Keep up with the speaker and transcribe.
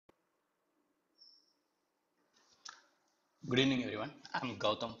Good evening, everyone. I'm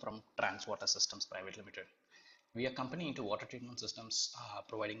Gautam from Water Systems Private Limited. We are a company into water treatment systems,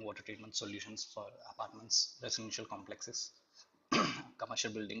 providing water treatment solutions for apartments, residential complexes,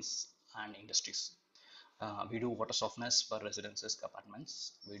 commercial buildings, and industries. We do water softeners for residences,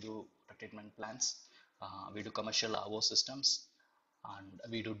 apartments. We do water treatment plants. We do commercial RO systems, and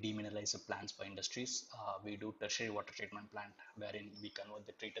we do demineralizer plants for industries. We do tertiary water treatment plant, wherein we convert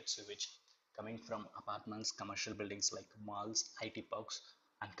the treated sewage coming from apartments, commercial buildings like malls, IT parks,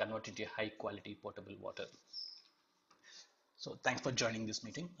 and convert it into high quality potable water. So thanks for joining this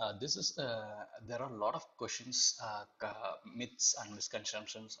meeting. There are a lot of questions, myths and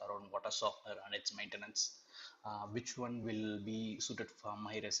misconceptions around water softener and its maintenance. Which one will be suited for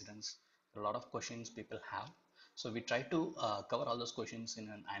my residence? A lot of questions people have. So we try to cover all those questions in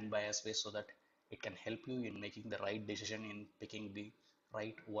an unbiased way so that it can help you in making the right decision in picking the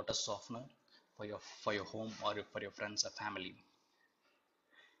right water softener for your home or for your friends or family.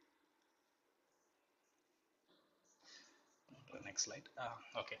 Next slide.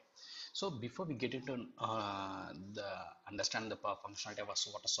 Okay. So before we get into the understand the functionality of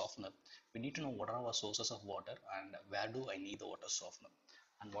a water softener, we need to know what are our sources of water and where do I need the water softener,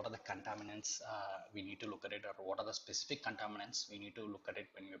 and what are the contaminants we need to look at it, or what are the specific contaminants we need to look at it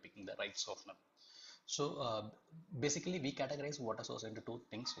when you're picking the right softener. So basically, we categorize water source into two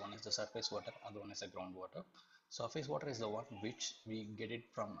things. One is the surface water, other one is the groundwater. Surface water is the one which we get it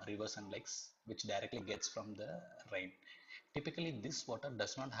from rivers and lakes, which directly gets from the rain. Typically, this water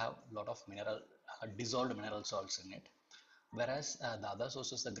does not have a lot of dissolved mineral salts in it. Whereas the other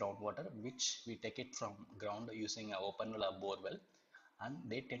source is the groundwater, which we take it from ground using an open well or bore well, and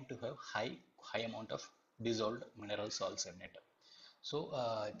they tend to have high amount of dissolved mineral salts in it. So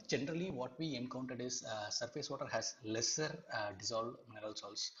generally what we encountered is surface water has lesser dissolved mineral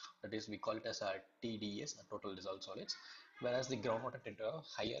salts. That is, we call it as a TDS, a total dissolved solids, whereas the groundwater tend to have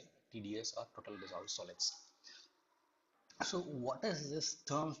higher TDS or total dissolved solids. So what is this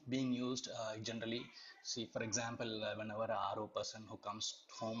term being used generally? See, for example, whenever a RO person who comes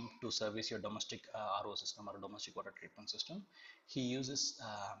home to service your domestic RO system or domestic water treatment system, he uses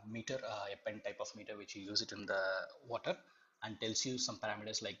meter, a pen type of meter, which he uses it in the water and tells you some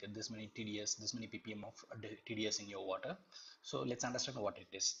parameters like this many TDS, this many ppm of TDS in your water. So let's understand what it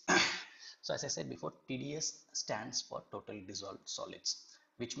is. So as I said before, TDS stands for total dissolved solids,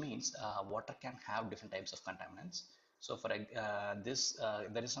 which means water can have different types of contaminants. So for there is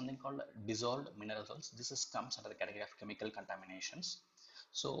something called dissolved mineral salts. This comes under the category of chemical contaminations.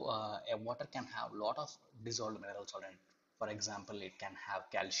 So a water can have a lot of dissolved mineral salt in it. For example, it can have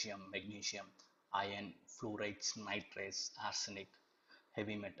calcium, magnesium, iron, fluorides, nitrates, arsenic,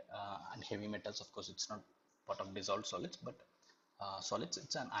 and heavy metals. Of course, it's not part of dissolved solids, but solids,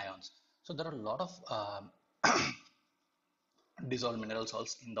 it's an ions. So there are a lot of dissolved mineral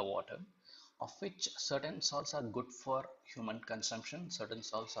salts in the water, of which certain salts are good for human consumption, certain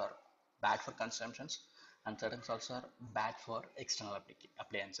salts are bad for consumptions, and certain salts are bad for external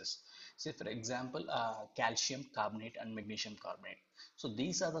appliances. Say, for example, calcium carbonate and magnesium carbonate. So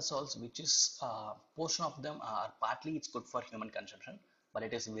these are the salts which is portion of them are partly it's good for human consumption, but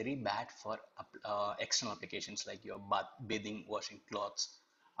it is very bad for external applications like your bathing, washing clothes,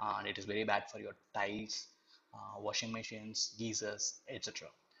 and it is very bad for your tiles, washing machines, geysers, etc.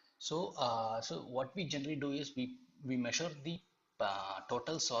 So what we generally do is we measure the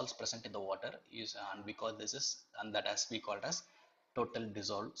total salts present in the water is, and we call this is, and that as we call it as total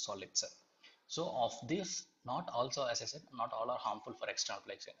dissolved solids. So of this, not also, as I said, not all are harmful for external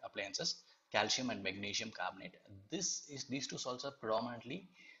appliances. Calcium and magnesium carbonate. These two salts are predominantly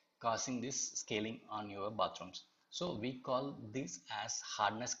causing this scaling on your bathrooms. So we call these as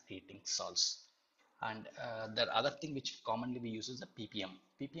hardness creating salts. And the other thing which commonly we use is the ppm.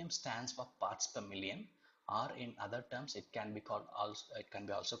 Ppm stands for parts per million, or in other terms it can be called also, it can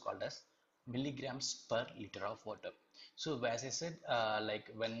be also called as milligrams per liter of water. So as I said,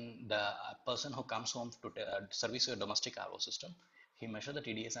 like when the person who comes home to service your domestic RO system, he measure the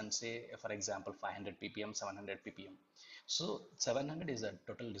TDS and say, for example, 500 ppm, 700 ppm. So 700 is the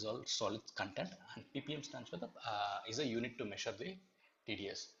total dissolved solid content, and ppm stands for the is a unit to measure the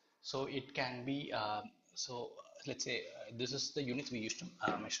TDS. So it can be let's say this is the units we use to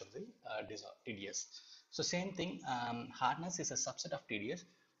measure the TDS. So same thing, hardness is a subset of TDS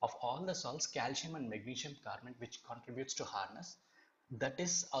of all the salts, calcium and magnesium carbonate, which contributes to hardness. That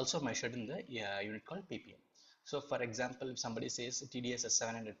is also measured in the unit called ppm. So for example, if somebody says TDS is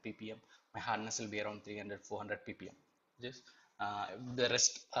 700 ppm, my hardness will be around 300, 400 ppm. Just the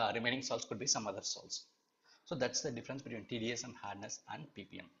rest remaining salts could be some other salts. So that's the difference between TDS and hardness and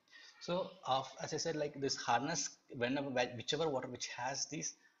ppm. So as I said, like this hardness, whenever whichever water which has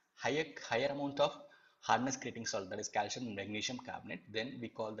this higher amount of hardness creating salt, that is calcium and magnesium carbonate, then we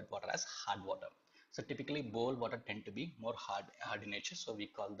call that water as hard water. So typically bowl water tend to be more hard in nature, so we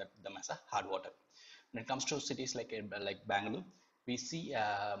call them as a hard water. When it comes to cities like Bangalore, we see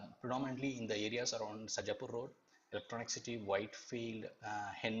predominantly in the areas around Sajapur Road, Electronic City, Whitefield,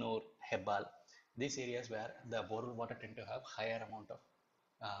 Hennur, Hebbal, these areas where the borehole water tend to have higher amount of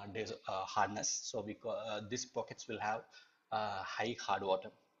hardness. So these pockets will have high hard water.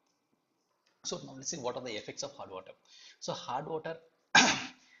 So now let's see what are the effects of hard water. So hard water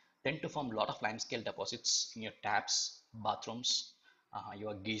tend to form a lot of limescale deposits in your taps, bathrooms,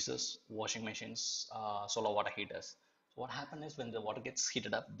 your geysers, washing machines, solar water heaters. So what happens is when the water gets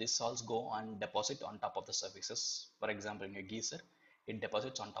heated up, these salts go and deposit on top of the surfaces. For example, in your geyser, it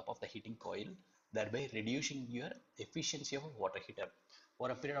deposits on top of the heating coil, thereby reducing your efficiency of a water heater.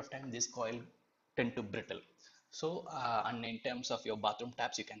 For a period of time, this coil tend to brittle. So, and in terms of your bathroom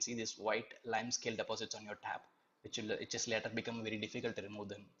taps, you can see this white limescale deposits on your tap, which just later become very difficult to remove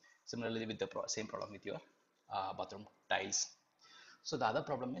them. Similarly, with the same problem with your bathroom tiles. So the other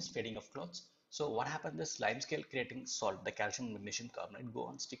problem is fading of clothes. So what happens is limescale creating salt, the calcium and magnesium carbonate, go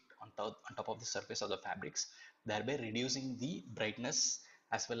and stick on top of the surface of the fabrics, thereby reducing the brightness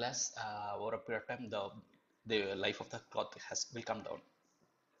as well as over a period of time the life of the cloth will come down.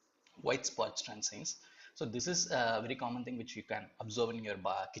 White spots and stains. So this is a very common thing which you can observe in your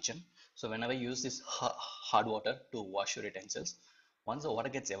kitchen. So whenever you use this hard water to wash your utensils, once the water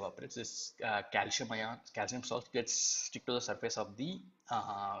gets evaporates, this calcium salt gets stick to the surface of the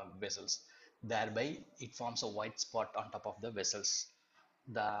vessels. Thereby, it forms a white spot on top of the vessels.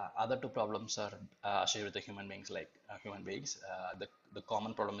 The other two problems are associated with the human beings. The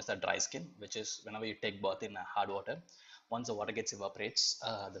common problem is the dry skin, which is whenever you take bath in hard water, once the water gets evaporates,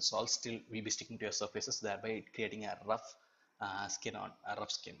 the salt still will be sticking to your surfaces, thereby creating a rough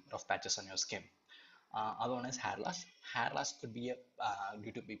patches on your skin. Other one is hair loss. Hair loss could be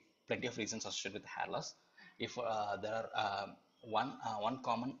due to be plenty of reasons associated with hair loss. If there are one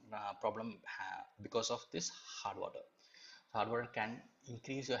common problem because of this hard water. Hard water can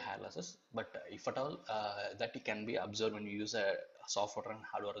increase your hair losses, but if at all that it can be observed when you use a soft water and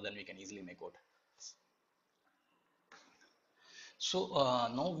hard water, then we can easily make out. So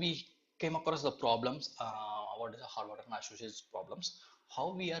now we came across the problems. What is the hard water and associated problems?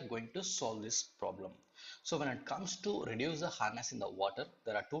 How we are going to solve this problem? So when it comes to reduce the hardness in the water,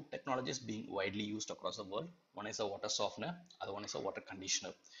 there are two technologies being widely used across the world. One is a water softener, other one is a water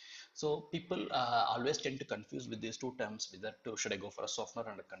conditioner. So people always tend to confuse with these two terms, whether should I go for a softener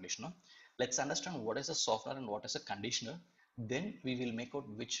and a conditioner. Let's understand what is a softener and what is a conditioner. Then we will make out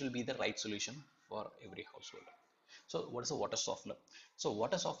which will be the right solution for every household. So what is a water softener? So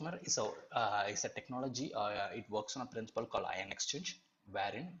water softener is a technology. It works on a principle called ion exchange,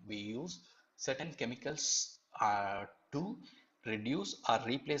 wherein we use certain chemicals to reduce or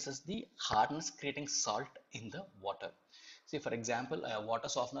replaces the hardness creating salt in the water. See, for example, a water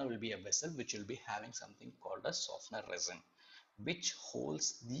softener will be a vessel which will be having something called a softener resin, which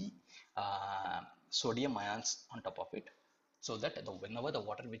holds the sodium ions on top of it, so that whenever the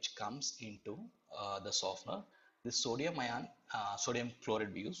water which comes into the softener, the sodium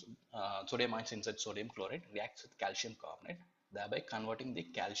chloride we use, sodium ions inside sodium chloride reacts with calcium carbonate, thereby converting the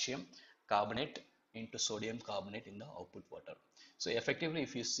calcium carbonate into sodium carbonate in the output water. So effectively,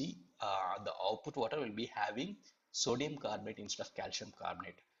 if you see, the output water will be having sodium carbonate instead of calcium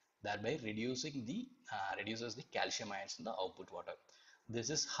carbonate, thereby reduces the calcium ions in the output water. This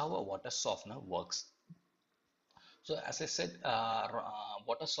is how a water softener works. So as I said,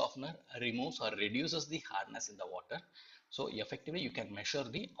 water softener removes or reduces the hardness in the water. So effectively, you can measure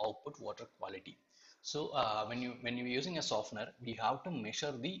the output water quality. So when you're using a softener, we have to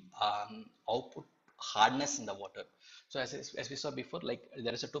measure the output hardness in the water. So as we saw before, like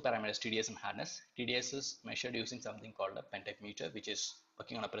there is a two parameters, TDS and hardness. TDS is measured using something called a pentameter, which is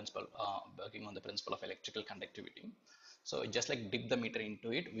working on the principle of electrical conductivity. So just like dip the meter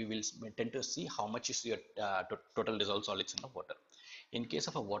into it, we will tend to see how much is your total dissolved solids in the water. In case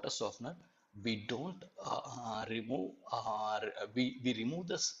of a water softener, we don't remove we remove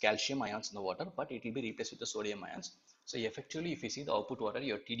the calcium ions in the water, but it will be replaced with the sodium ions. So effectively, if you see the output water,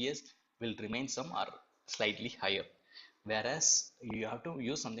 your TDS will remain some or slightly higher. Whereas you have to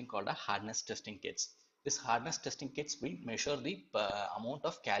use something called a hardness testing kits. This hardness testing kits will measure the amount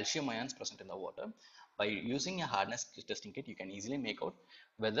of calcium ions present in the water. By using a hardness testing kit, you can easily make out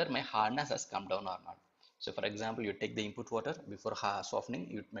whether my hardness has come down or not. So for example, you take the input water before softening,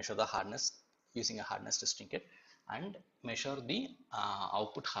 you measure the hardness using a hardness testing kit and measure the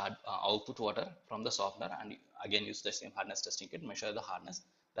output water from the softener, and again use the same hardness testing kit, measure the hardness.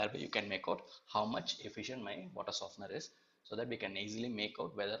 That way you can make out how much efficient my water softener is, so that we can easily make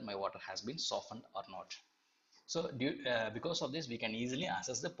out whether my water has been softened or not. So because of this, we can easily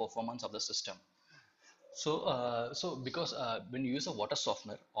assess the performance of the system. So because when you use a water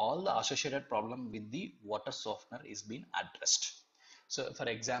softener, all the associated problem with the water softener is being addressed. So, for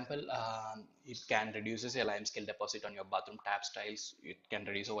example, it can reduces a limescale deposit on your bathroom tap tiles. It can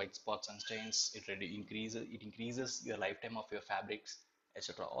reduce the white spots and stains. It increases your lifetime of your fabrics,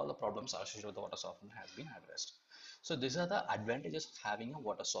 etc. All the problems associated with the water softener has been addressed. So these are the advantages of having a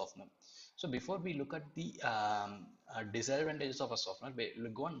water softener. So before we look at the disadvantages of a softener,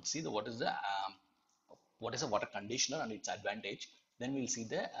 we'll go and see what is a water conditioner and its advantage. Then we'll see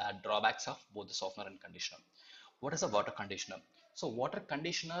the drawbacks of both the softener and conditioner. What is a water conditioner? So water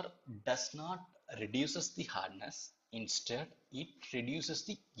conditioner does not reduces the hardness. Instead, it reduces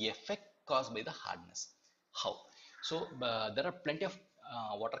the effect caused by the hardness. How? So there are plenty of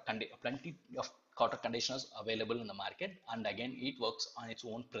water conditioners available in the market, and again it works on its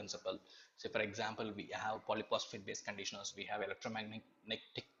own principle. So for example, we have polyphosphate based conditioners, we have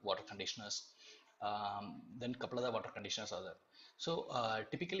electromagnetic water conditioners, then couple of the water conditioners are there. So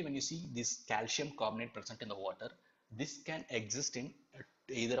typically when you see this calcium carbonate present in the water, this can exist in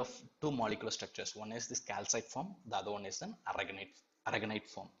either of two molecular structures. One is this calcite form, the other one is an aragonite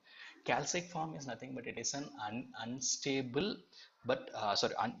form. Calcite form is nothing but it is an unstable but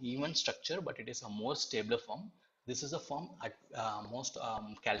uneven structure, but it is a more stable form. This is a form at most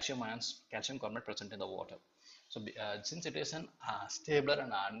calcium carbonate present in the water. So since it is an stable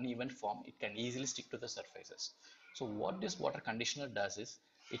and uneven form, it can easily stick to the surfaces. So what this water conditioner does is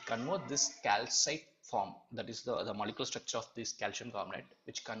it converts this calcite form, that is the molecular structure of this calcium carbonate,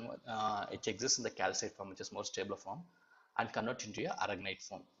 which exists in the calcite form, which is more stable form, and convert into a aragonite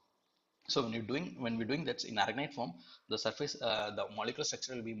form. So when we're doing that in aragonite form, the molecular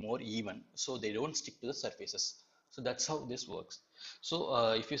structure will be more even, so they don't stick to the surfaces. So that's how this works.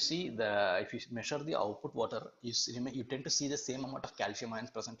 So if you measure the output water, you tend to see the same amount of calcium ions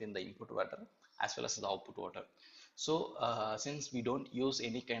present in the input water as well as the output water. So since we don't use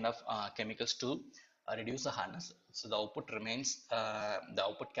any kind of chemicals to reduce the hardness, so the output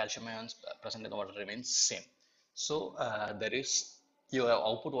calcium ions present in the water remains same. So there is your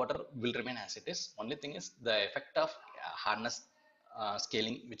output water will remain as it is. Only thing is the effect of hardness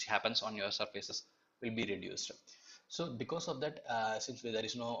scaling which happens on your surfaces will be reduced. So because of that, since there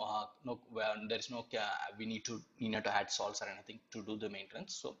is we need to add salts or anything to do the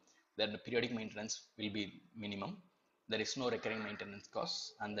maintenance. So then the periodic maintenance will be minimum. There is no recurring maintenance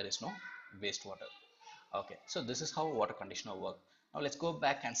costs and there is no wastewater. Okay, so this is how water conditioner work. Now let's go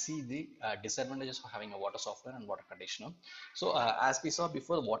back and see the disadvantages of having a water softener and water conditioner. So as we saw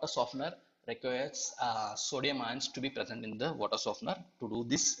before, the water softener requires sodium ions to be present in the water softener to do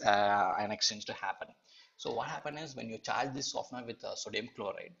this ion exchange to happen. So what happens is when you charge this softener with sodium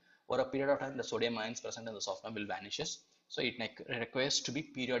chloride, over a period of time the sodium ions present in the softener will vanishes. So it requires to be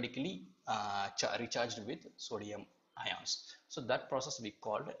periodically recharged with sodium ions. So that process we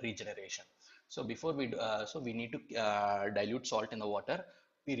called regeneration. So we need to dilute salt in the water.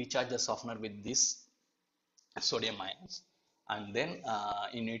 We recharge the softener with this sodium ions, and then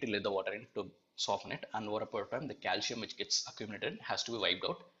you need to let the water in to soften it. And over a period of time, the calcium which gets accumulated has to be wiped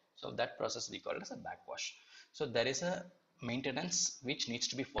out. So that process we call it as a backwash. So there is a maintenance which needs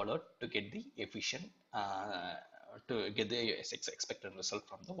to be followed to get the efficient expected result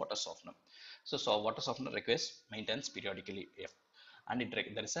from the water softener. So water softener requires maintenance periodically, and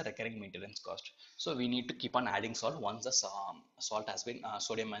there is a recurring maintenance cost. So we need to keep on adding salt once the salt has been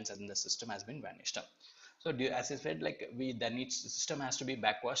sodium ions in the system has been vanished. So as I said, like system has to be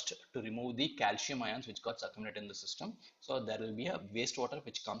backwashed to remove the calcium ions which got accumulated in the system. So there will be a wastewater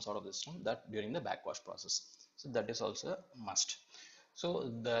which comes out of the system that during the backwash process. So that is also a must.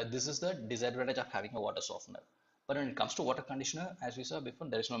 So this is the disadvantage of having a water softener. But when it comes to water conditioner, as we saw before,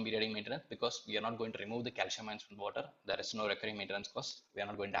 there is no periodic maintenance because we are not going to remove the calcium ions from the water. There is no recurring maintenance cost. We are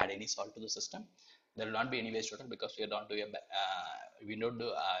not going to add any salt to the system. There will not be any wastewater because we don't do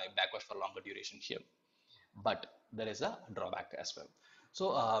a backwash for longer duration here. But there is a drawback as well.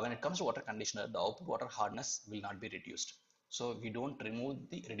 So when it comes to water conditioner, the output water hardness will not be reduced. So we don't remove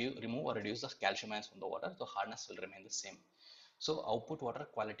or reduce the calcium ions from the water, the hardness will remain the same. So output water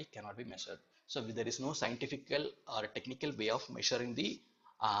quality cannot be measured. So there is no scientific or technical way of measuring the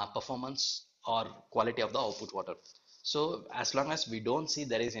performance or quality of the output water. So as long as we don't see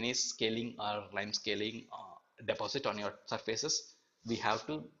there is any scaling or lime scaling deposit on your surfaces, we have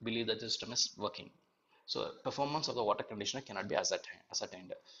to believe that the system is working. So performance of the water conditioner cannot be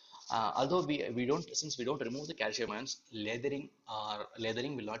ascertained. Although we don't, since we don't remove the calcium ions, lathering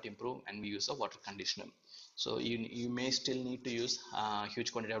will not improve and we use a water conditioner. So you may still need to use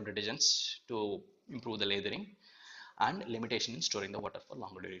huge quantity of detergents to improve the lathering, and limitation in storing the water for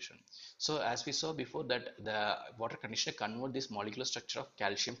longer duration. So as we saw before, that the water conditioner convert this molecular structure of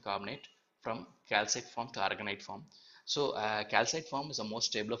calcium carbonate from calcite form to aragonite form. So calcite form is a more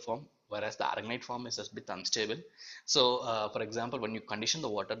stable form, whereas the aragonite form is a bit unstable. So for example, when you condition the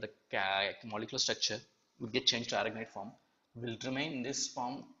water, the molecular structure will get changed to aragonite form, will remain in this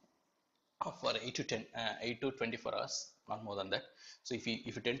form for 8 to 24 hours, not more than that. So if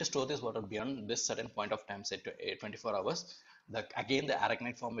you tend to store this water beyond this certain point of time, say to 24 hours, again the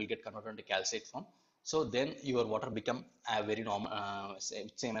aragonite form will get converted into calcite form. So then your water become very normal,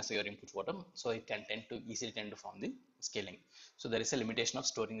 same as your input water. So it can easily tend to form the scaling. So there is a limitation of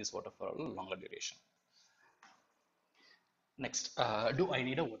storing this water for a longer duration. Next, do I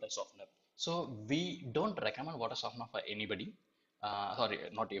need a water softener? So we don't recommend water softener for anybody. Sorry,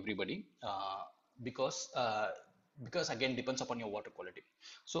 not everybody, because again depends upon your water quality.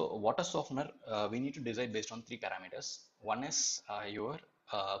 So water softener, we need to decide based on three parameters. One is your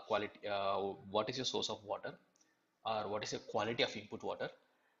quality. What is your source of water, or what is the quality of input water.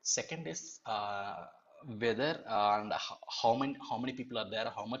 Second is whether and how many people are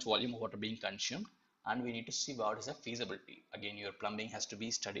there, how much volume of water being consumed, and we need to see what is the feasibility. Again, your plumbing has to be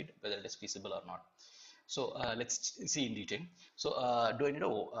studied whether it is feasible or not. So let's see in detail. So do I need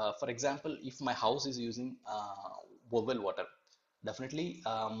for example, if my house is using borewell water, definitely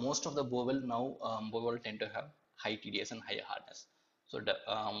most of the borewell tend to have high TDS and higher hardness. So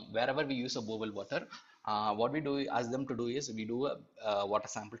wherever we use a borewell water, what we do ask them to do is we do a water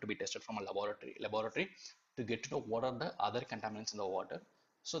sample to be tested from a laboratory to get to know what are the other contaminants in the water.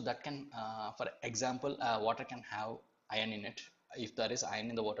 So that can, for example, water can have iron in it. If there is iron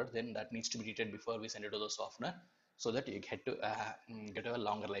in the water, then that needs to be treated before we send it to the softener, so that you get a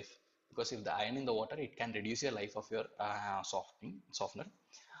longer life. Because if the iron in the water, it can reduce your life of your softener.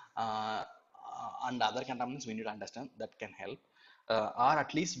 uh, and other contaminants we need to understand that can help, or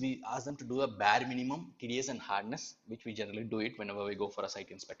at least we ask them to do a bare minimum TDS and hardness, which we generally do it whenever we go for a site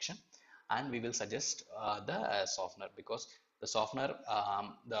inspection, and we will suggest the softener, because the softener,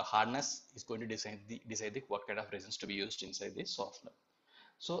 the hardness is going to decide what kind of resins to be used inside this softener.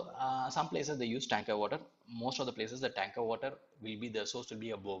 So some places they use tanker water. Most of the places the tanker water will be the source will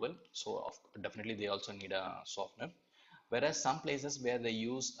be a borewell. So definitely they also need a softener. Whereas some places where they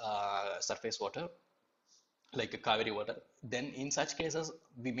use surface water, like a Kaveri water, then in such cases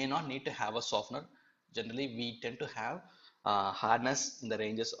we may not need to have a softener. Generally, we tend to have hardness in the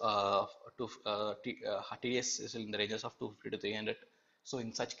ranges of TDS is in the ranges of 250 to 300. So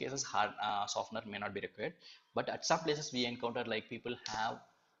in such cases, hard softener may not be required. But at some places we encounter like people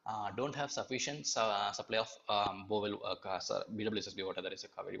don't have sufficient supply of BWSSB water, that is a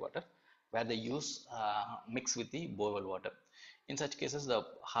Kaveri water, where they use mix with the borewell water. In such cases, the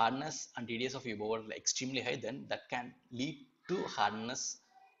hardness and TDS of your borewell are extremely high, then that can lead to hardness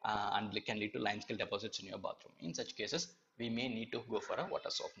and can lead to line scale deposits in your bathroom. In such cases, we may need to go for a water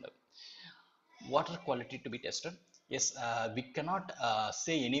softener. Water quality to be tested. Yes, we cannot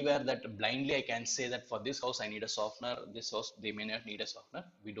say anywhere that blindly I can say that for this house I need a softener, this house they may not need a softener.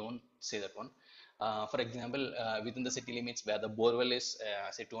 We don't say that one. For example, within the city limits where the borewell is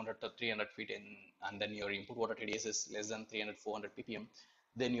say 200 to 300 feet in, and then your input water TDS is less than 300 400 ppm,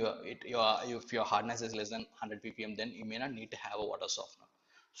 then if your hardness is less than 100 ppm, then you may not need to have a water softener.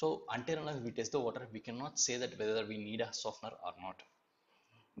 So until unless we test the water, we cannot say that whether we need a softener or not.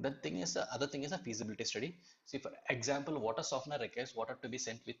 The other thing is a feasibility study. See, for example, water softener requires water to be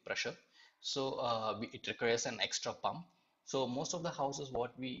sent with pressure. So it requires an extra pump. So most of the houses, where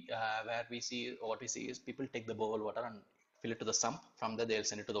we see is people take the borewell water and fill it to the sump. From there, they'll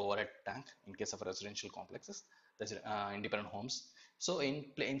send it to the overhead tank in case of residential complexes, that's independent homes. So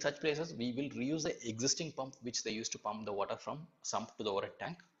in such places, we will reuse the existing pump which they used to pump the water from sump to the overhead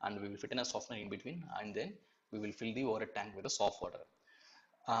tank, and we will fit in a softener in between, and then we will fill the overhead tank with the soft water.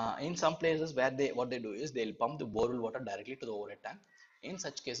 In some places where what they do is they'll pump the borewell water directly to the overhead tank. In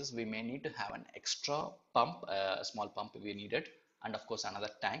such cases, we may need to have an extra pump, a small pump if we need it, and of course another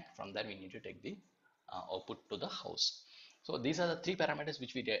tank. From there, we need to take the output to the house. So these are the three parameters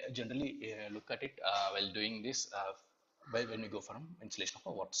which we generally look at it while doing this. When we go for installation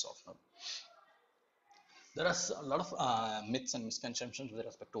of a water softener, there are a lot of myths and misconceptions with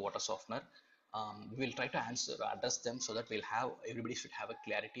respect to water softener. We will try to address them so that everybody should have a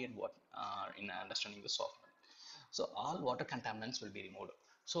clarity in what in understanding the softener. So all water contaminants will be removed.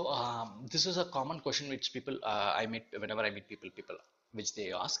 So this is a common question which people I meet whenever I meet people which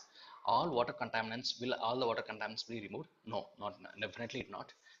they ask. All the water contaminants be removed? No, not definitely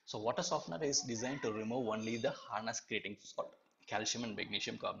not. So water softener is designed to remove only the harness creating salt, calcium and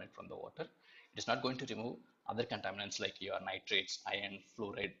magnesium carbonate from the water. It is not going to remove other contaminants like your nitrates, iron,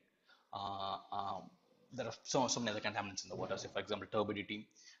 fluoride. Uh, um, there are so many other contaminants in the water. Say for example, turbidity,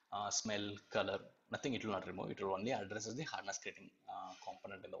 smell, color. Nothing it will not remove. It will only address the hardness creating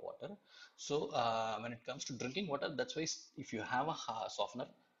component in the water. So when it comes to drinking water, that's why if you have a softener,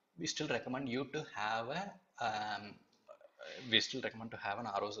 we still recommend you to have a we still recommend to have an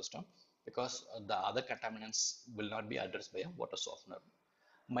RO system, because the other contaminants will not be addressed by a water softener.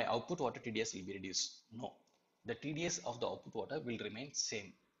 My output water TDS will be reduced. No, the TDS of the output water will remain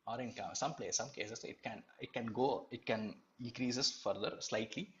same, or in some cases it can increases further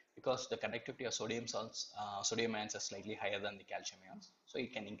slightly, because the conductivity of sodium ions is slightly higher than the calcium ions, so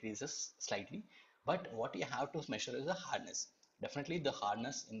it can increases slightly. But what you have to measure is the hardness. Definitely the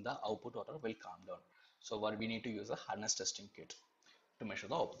hardness in the output water will calm down. So what we need to use a hardness testing kit to measure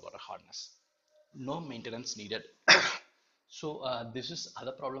the output water hardness. No maintenance needed. So this is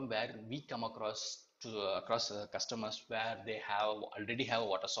other problem where we come across customers where they already have a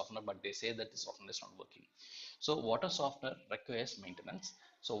water softener, but they say that the softener is not working. So water softener requires maintenance.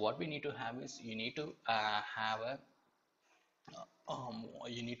 So what we need to have is, you need to have a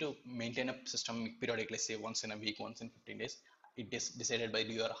you need to maintain a system periodically, say once in a week, once in 15 days. It is decided by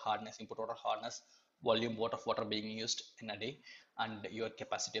your hardness, input water hardness, volume of water being used in a day, and your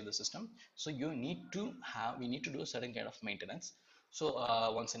capacity of the system. So we need to do a certain kind of maintenance. So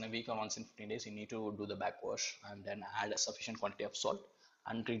once in a week or once in 15 days, you need to do the backwash and then add a sufficient quantity of salt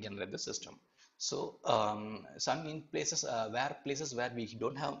and regenerate the system. So some in places where we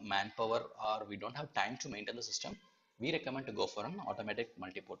don't have manpower or we don't have time to maintain the system, we recommend to go for an automatic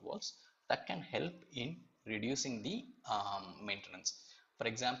multi-port valves that can help in reducing the maintenance. For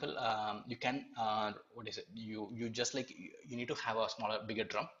example, you can what is it? You just like you need to have a bigger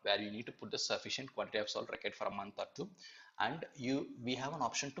drum where you need to put the sufficient quantity of salt required for a month or two, and we have an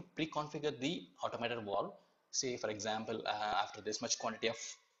option to pre-configure the automated valve. Say for example, after this much quantity of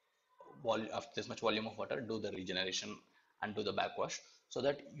of this much volume of water, do the regeneration and do the backwash, so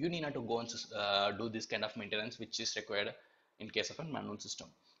that you need not to go and do this kind of maintenance which is required in case of a manual system.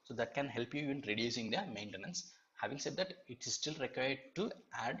 So that can help you in reducing the maintenance. Having said that, it is still required to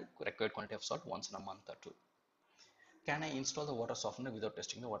add required quantity of salt once in a month or two. Can I install the water softener without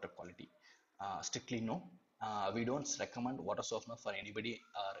testing the water quality? Strictly no. We don't recommend water softener for anybody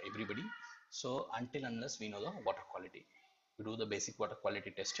or everybody. So until unless we know the water quality, we do the basic water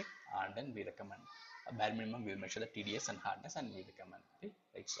quality testing, and then we recommend a bare minimum. We will measure the TDS and hardness, and we recommend the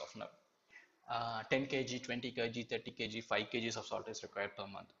like softener. 10 kg, 20 kg, 30 kg, 5 kgs of salt is required per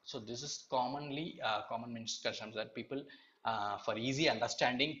month. So this is common misconceptions that people, for easy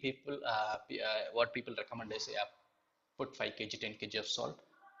understanding, what people recommend is, yeah, put 5 kg, 10 kg of salt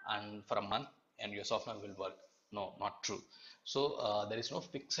and for a month and your softener will work. No, not true. So there is no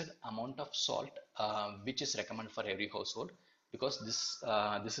fixed amount of salt which is recommended for every household, because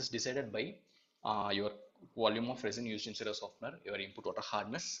this is decided by your volume of resin used instead of softener, your input water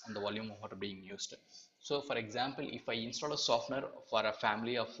hardness, and the volume of water being used. So for example, if I install a softener for a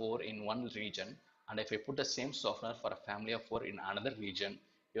family of 4 in one region, and if I put the same softener for a family of 4 in another region,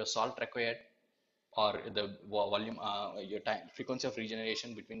 your salt required, or the volume, your time frequency of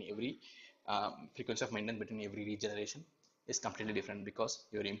regeneration between every frequency of maintenance between every regeneration is completely different, because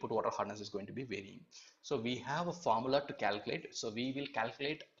your input water hardness is going to be varying. So we have a formula to calculate. So we will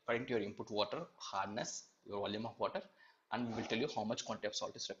calculate according to your input water hardness, your volume of water, and we will tell you how much quantity of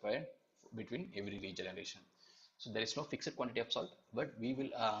salt is required between every regeneration. So there is no fixed quantity of salt, but we will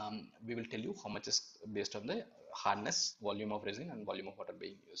tell you how much is based on the hardness, volume of resin, and volume of water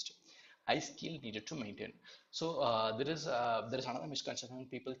being used. I skill needed to maintain. So there is another misconception.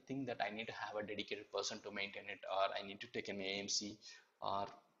 People think that I need to have a dedicated person to maintain it, or I need to take an AMC, or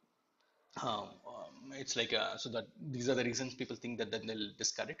it's like so that these are the reasons people think that then they'll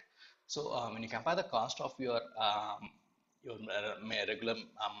discard it. So when you compare the cost of your regular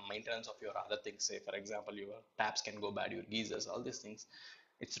maintenance of your other things, say for example your taps can go bad, your geysers, all these things,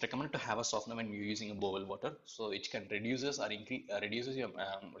 it's recommended to have a softener when you're using a bowl water, so it can reduces or increase reduces your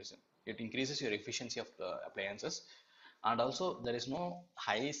what is it increases your efficiency of the appliances. And also there is no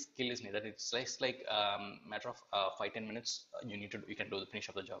high skill is needed. It's like matter of 5-10 minutes, you can do the finish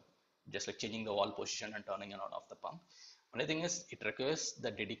of the job, just like changing the wall position and turning on off the pump. Only thing is it requires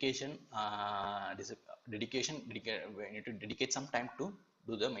the dedication, we need to dedicate some time to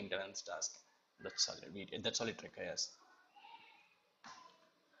do the maintenance task. That's all. That's all it requires.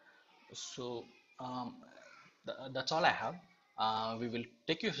 So that's all I have. We will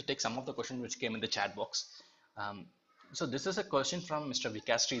take some of the questions which came in the chat box. Um, so this is a question from Mr.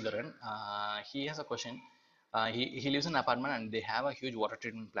 Vikas Sridharan. He has a question. He lives in an apartment and they have a huge water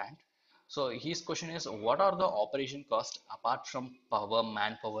treatment plant. So his question is, what are the operation costs apart from power,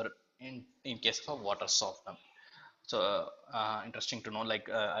 manpower in case of a water softener? So interesting to know.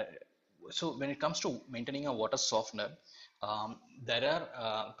 So when it comes to maintaining a water softener, there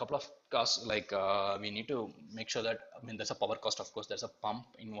are a couple of costs. We need to make sure that, I mean, there's a power cost. Of course, there's a pump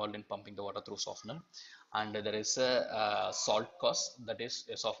involved in pumping the water through softener, and there is a salt cost. That is,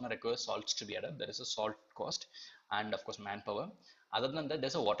 a softener requires salts to be added. There is a salt cost, and of course manpower. Other than that,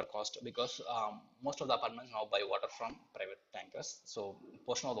 there's a water cost, because most of the apartments now buy water from private tankers. So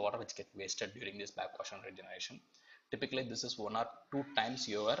portion of the water which get wasted during this backwash and regeneration. Typically, this is 1 or 2 times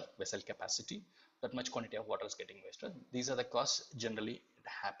your vessel capacity. That much quantity of water is getting wasted. These are the costs. Generally, it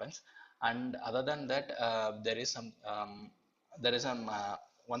happens. And other than that, there is some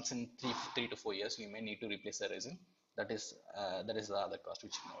once in three to 4 years, you may need to replace the resin. That is the other cost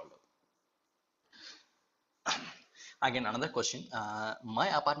which involved. Again, another question. My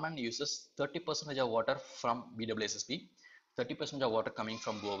apartment uses 30% of water from BWSSB, 30% of water coming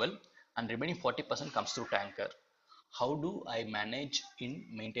from borewell, and remaining 40% comes through tanker. How do I manage in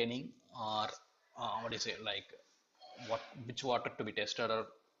maintaining, or what do you say, like, which water to be tested, or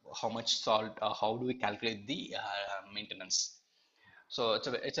how much salt? How do we calculate the maintenance? So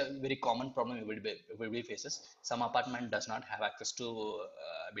it's a very common problem everybody faces. Some apartment does not have access to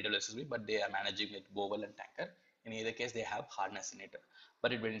BWSSB, but they are managing with borewell and tanker. In either case, they have hardness in it.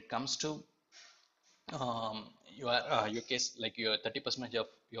 But when it comes to your case, like, your 30% of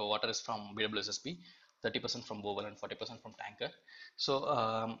your water is from BWSSB, 30% from borewell, and 40% from tanker.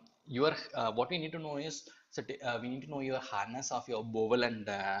 So your what we need to know is, we need to know your hardness of your borewell and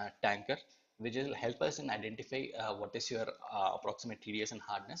tanker, which will help us in identify what is your approximate TDS and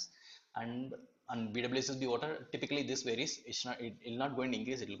hardness. and and BWSSB water, typically this varies. It will not going to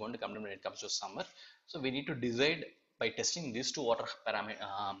increase, it will going to come down when it comes to summer. So we need to decide by testing these two water parameter,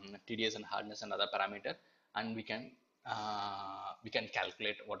 TDS and hardness and other parameter, and we can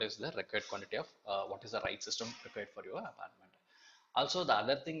calculate what is the required quantity of what is the right system required for your apartment. Also, the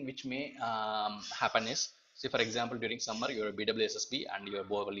other thing which may happen is, say for example, during summer your BWSSB and your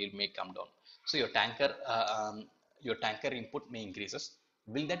borewell yield may come down. So your tanker input may increases.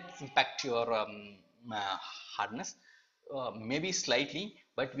 Will that impact your hardness? Maybe slightly,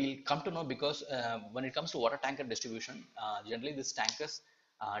 but we'll come to know, because when it comes to water tanker distribution, generally these tankers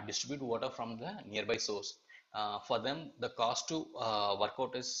distribute water from the nearby source. For them, the cost to work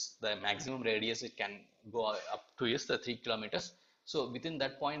out is the maximum radius it can go up to is the 3 kilometers. So within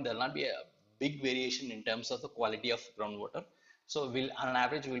that point, there will not be a big variation in terms of the quality of groundwater. So we'll, on an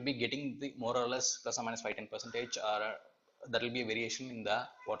average, we'll be getting the more or less plus or minus 5-10%, or there will be a variation in the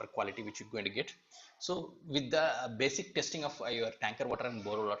water quality which you're going to get. So with the basic testing of your tanker water and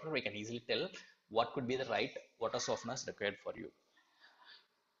borewell water, we can easily tell what could be the right water softeners required for you.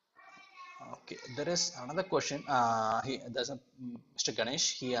 Okay, there is another question. There's a Mr.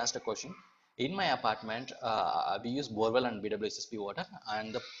 Ganesh. He asked a question. In my apartment, we use borewell and BWSSB water,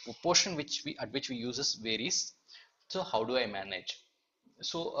 and the proportion which we use is varies. So how do I manage?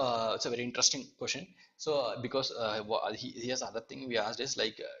 So it's a very interesting question. So because he has other thing we asked is,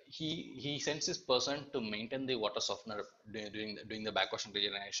 like, he sends his person to maintain the water softener doing the backwash and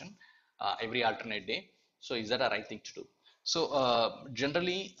regeneration every alternate day. So is that a right thing to do? So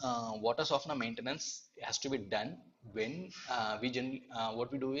generally, water softener maintenance has to be done when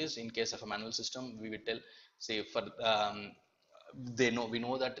what we do is, in case of a manual system, we will tell, say, for we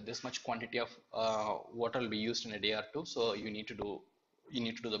know that this much quantity of water will be used in a day or two, so you need to do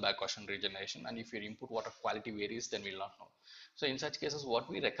the backwash and regeneration, and if your input water quality varies, then we'll not know. So in such cases, what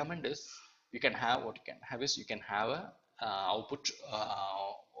we recommend is, you can have a output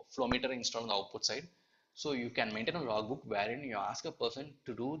flow meter installed on the output side. So you can maintain a logbook wherein you ask a person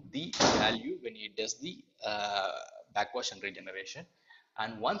to do the value when he does the backwash and regeneration.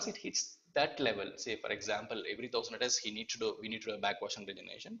 And once it hits that level, say for example, every 1,000 liters we need to do a backwash and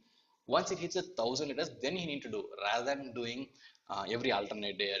regeneration. Once it hits 1,000 liters, then he need to do, rather than doing every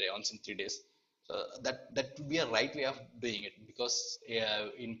alternate day or once in 3 days. So that would be a right way of doing it, because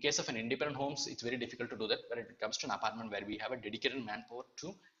in case of an independent homes, it's very difficult to do that. But it comes to an apartment where we have a dedicated manpower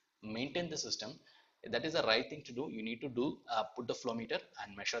to maintain the system, that is the right thing to do. You need to do put the flow meter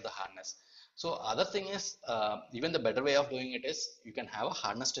and measure the hardness. So other thing is, even the better way of doing it is, you can have a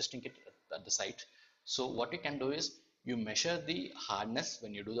hardness testing kit at the site. So what you can do is, You measure the hardness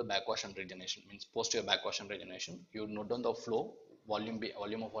when you do the backwash and regeneration, means posterior backwash and regeneration. You note down the flow,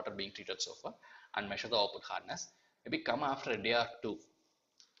 volume of water being treated so far, and measure the output hardness. Maybe come after a day or two,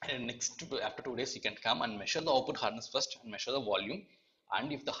 and after 2 days you can come and measure the output hardness first and measure the volume.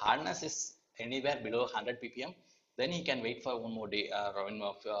 And if the hardness is anywhere below 100 ppm, then he can wait for one more day, or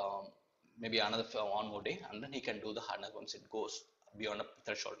maybe another one more day, and then he can do the hardness once it goes beyond a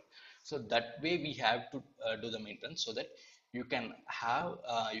threshold. So that way we have to do the maintenance, so that you can have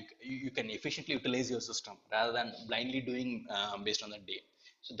you can efficiently utilize your system rather than blindly doing based on the day.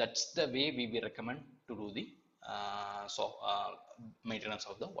 So that's the way we recommend to do the maintenance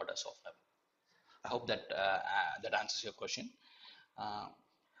of the water softener. I hope that that answers your question. Uh,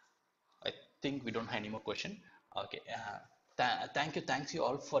 I think we don't have any more question. Okay. Thanks you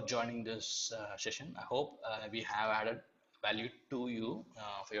all for joining this session. I hope we have added value to you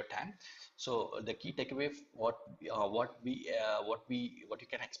for your time. So the key takeaway, what you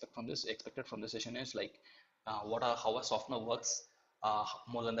can expected from this session is like how a softener works.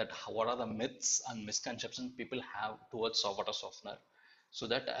 More than that, what are the myths and misconceptions people have towards water softener, so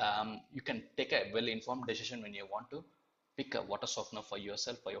that you can take a well-informed decision when you want to pick a water softener for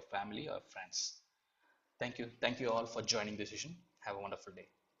yourself, for your family or friends. Thank you all for joining this session. Have a wonderful day.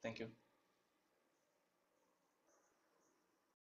 Thank you.